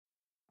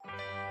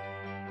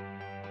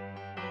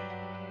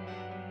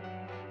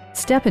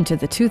Step into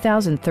the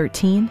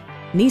 2013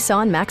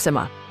 Nissan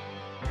Maxima.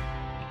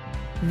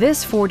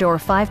 This four-door,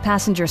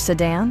 five-passenger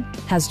sedan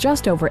has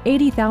just over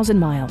 80,000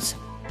 miles.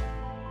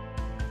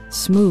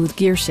 Smooth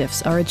gear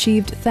shifts are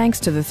achieved thanks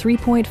to the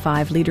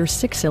 3.5-liter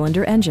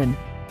six-cylinder engine.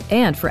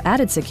 And for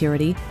added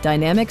security,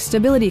 dynamic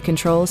stability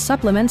control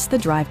supplements the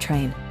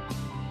drivetrain.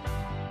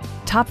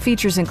 Top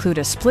features include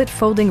a split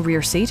folding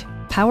rear seat,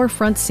 power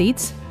front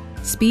seats,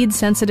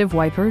 speed-sensitive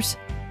wipers,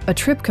 a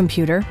trip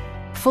computer,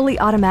 fully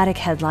automatic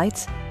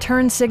headlights,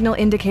 turn signal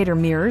indicator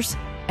mirrors,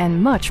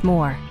 and much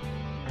more.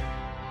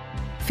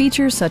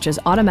 Features such as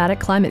automatic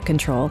climate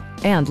control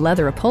and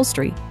leather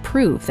upholstery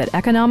prove that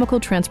economical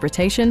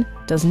transportation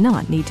does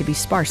not need to be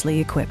sparsely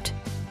equipped.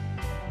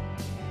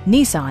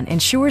 Nissan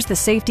ensures the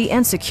safety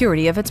and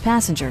security of its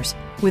passengers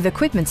with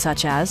equipment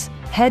such as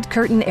head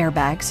curtain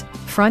airbags,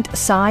 front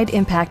side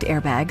impact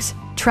airbags,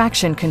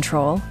 traction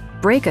control,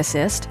 brake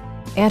assist,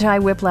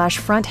 anti-whiplash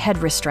front head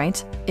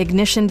restraints,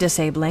 ignition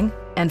disabling,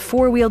 and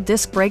four-wheel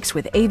disc brakes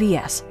with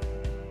ABS.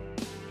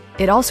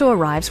 It also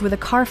arrives with a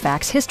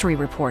Carfax history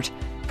report,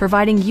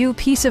 providing you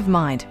peace of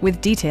mind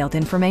with detailed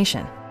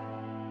information.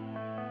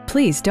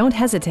 Please don't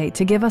hesitate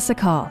to give us a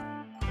call.